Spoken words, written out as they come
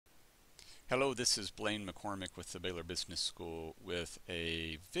Hello, this is Blaine McCormick with the Baylor Business School with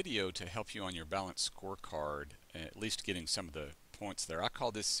a video to help you on your balanced scorecard, at least getting some of the points there. I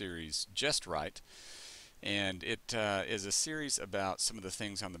call this series Just Right, and it is a series about some of the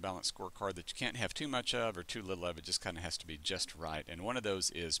things on the balanced scorecard that you can't have too much of or too little of. It just kind of has to be just right, and one of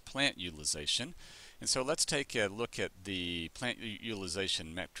those is plant utilization. And so let's take a look at the plant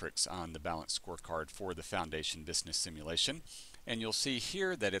utilization metrics on the balanced scorecard for the foundation business simulation. And you'll see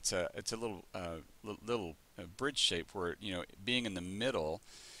here that it's a little bridge shape where, being in the middle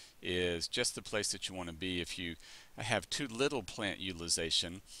is just the place that you want to be. If you have too little plant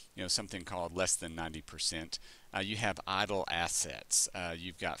utilization, something called less than 90%, you have idle assets.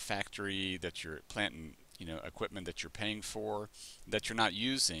 You've got factory that you're planting, equipment that you're paying for that you're not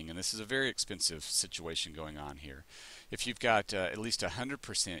using, and this is a very expensive situation going on here. If you've got at least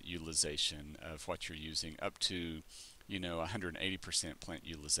 100% utilization of what you're using up to 180% plant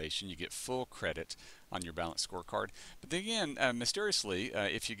utilization, you get full credit on your balanced scorecard. But then again, mysteriously,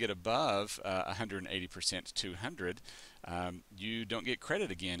 if you get above 180% to 200, you don't get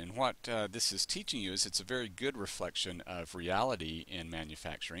credit again. And what this is teaching you is it's a very good reflection of reality in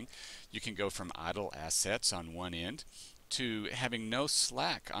manufacturing. You can go from idle assets on one end to having no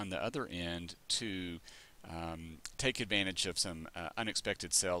slack on the other end to take advantage of some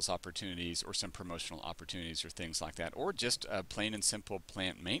unexpected sales opportunities or some promotional opportunities or things like that, or just plain and simple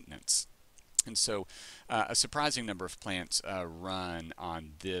plant maintenance. And so a surprising number of plants run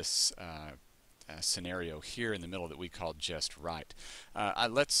on this scenario here in the middle that we call Just Right.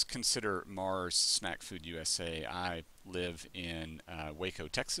 Let's consider Mars Snack Food USA. I live in Waco,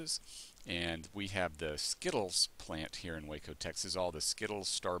 Texas, and we have the Skittles plant here in Waco, Texas. All the Skittles,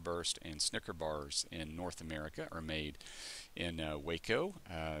 Starburst, and Snicker bars in North America are made in Waco,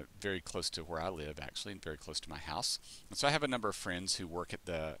 very close to where I live, actually, and very close to my house. And so I have a number of friends who work at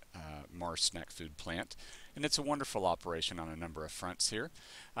the Mars Snack Food plant, and it's a wonderful operation on a number of fronts here.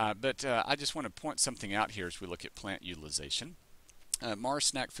 But I just want to point something out here as we look at plant utilization. Mars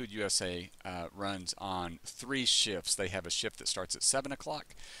Snack Food USA runs on 3 shifts. They have a shift that starts at 7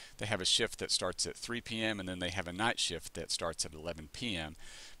 o'clock, they have a shift that starts at 3 p.m., and then they have a night shift that starts at 11 p.m.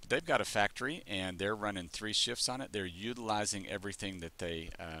 But they've got a factory, and they're running 3 shifts on it. They're utilizing everything that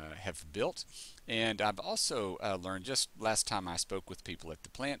they have built. And I've also learned, just last time I spoke with people at the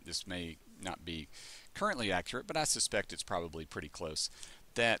plant, this may not be currently accurate, but I suspect it's probably pretty close,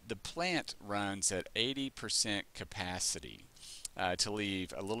 that the plant runs at 80% capacity. To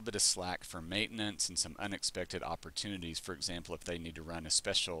leave a little bit of slack for maintenance and some unexpected opportunities. For example, if they need to run a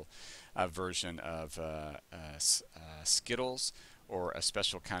special version of Skittles or a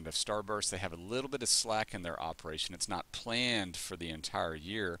special kind of Starburst, they have a little bit of slack in their operation. It's not planned for the entire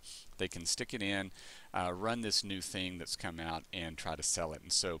year. They can stick it in, run this new thing that's come out, and try to sell it.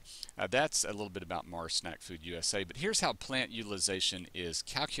 And so that's a little bit about Mars Snack Food USA. But here's how plant utilization is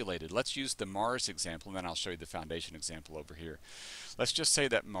calculated. Let's use the Mars example, and then I'll show you the foundation example over here. Let's just say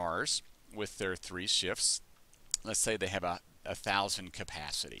that Mars, with their 3 shifts, let's say they have 1,000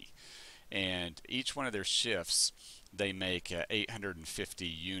 capacity. And each one of their shifts, they make 850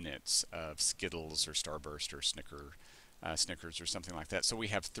 units of Skittles or Starburst or Snickers or something like that. So we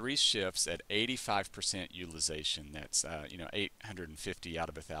have 3 shifts at 85% utilization. That's 850 out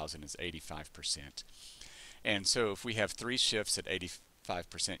of 1,000 is 85%. And so if we have 3 shifts at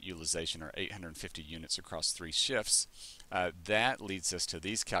 85% utilization, or 850 units across 3 shifts, that leads us to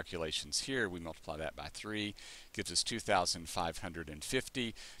these calculations here. We multiply that by 3, gives us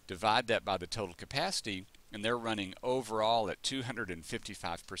 2,550. Divide that by the total capacity, and they're running overall at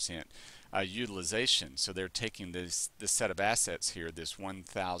 255% utilization. So they're taking this set of assets here, this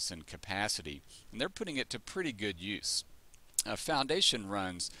 1,000 capacity, and they're putting it to pretty good use. Foundation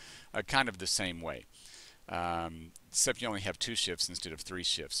runs kind of the same way. Except you only have 2 shifts instead of 3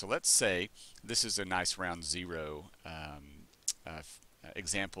 shifts. So let's say this is a nice round zero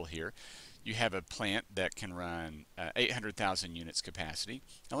example here. You have a plant that can run 800,000 units capacity.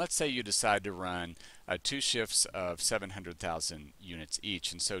 And let's say you decide to run 2 shifts of 700,000 units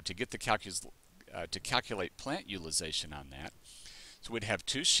each. And so to get the to calculate plant utilization on that, so we'd have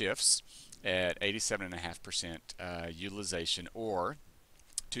 2 shifts at 87.5% utilization, or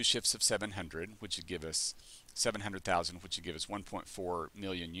 2 shifts of 700, which would give us 700,000, which would give us 1.4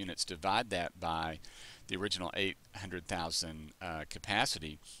 million units. Divide that by the original 800,000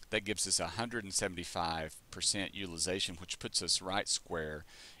 capacity. That gives us 175% utilization, which puts us right square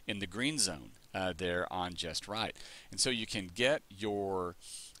in the green zone there on Just Right. And so you can get your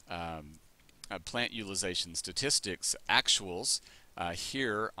plant utilization statistics actuals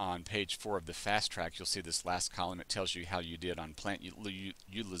here on page 4 of the fast track. You'll see this last column. It tells you how you did on plant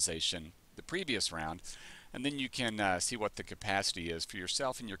utilization the previous round, and then you can see what the capacity is for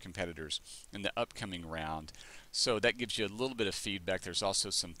yourself and your competitors in the upcoming round. So that gives you a little bit of feedback. There's also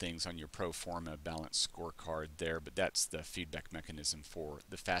some things on your pro forma balance scorecard there, but that's the feedback mechanism for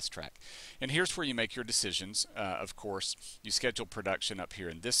the fast track. And here's where you make your decisions. Of course, you schedule production up here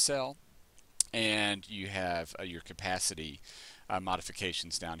in this cell, and you have your capacity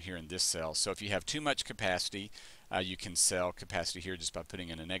modifications down here in this cell. So if you have too much capacity, you can sell capacity here just by putting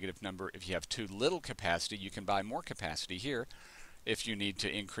in a negative number. If you have too little capacity, you can buy more capacity here if you need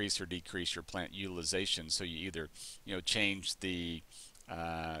to increase or decrease your plant utilization. So you either change the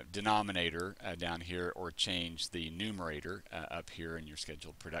denominator down here or change the numerator up here in your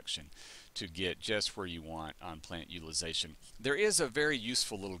scheduled production to get just where you want on plant utilization. There is a very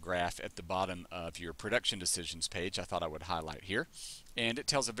useful little graph at the bottom of your production decisions page I thought I would highlight here, and it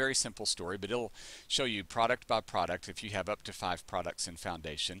tells a very simple story, but it'll show you product by product. If you have up to 5 products in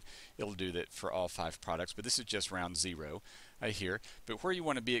foundation, it'll do that for all 5 products, but this is just round 0 here. But where you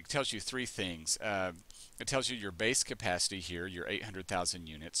want to be, it tells you 3 things. It tells you your base capacity here, your 800,000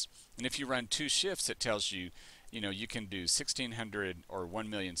 units, and if you run 2 shifts, it tells you you can do 1,600 or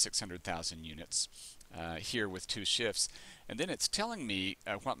 1,600,000 units here with 2 shifts. And then it's telling me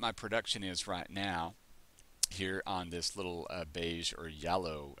what my production is right now here on this little beige or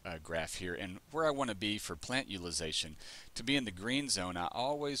yellow graph here, and where I want to be for plant utilization. To be in the green zone, I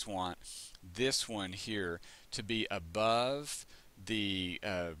always want this one here to be above the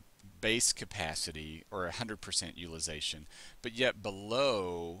base capacity or 100% utilization, but yet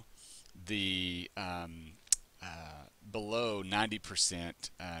below the below 90%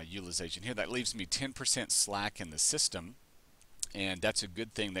 utilization here. That leaves me 10% slack in the system, and that's a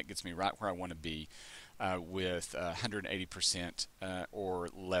good thing. That gets me right where I want to be with 180% or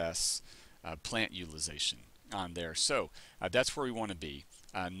less plant utilization on there. So that's where we want to be.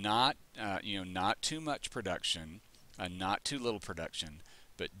 Not too much production, not too little production,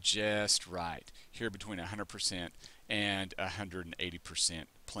 but just right here between 100% and 180%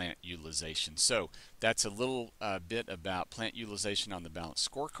 plant utilization. So that's a little bit about plant utilization on the balance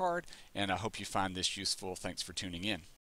scorecard, and I hope you find this useful. Thanks for tuning in.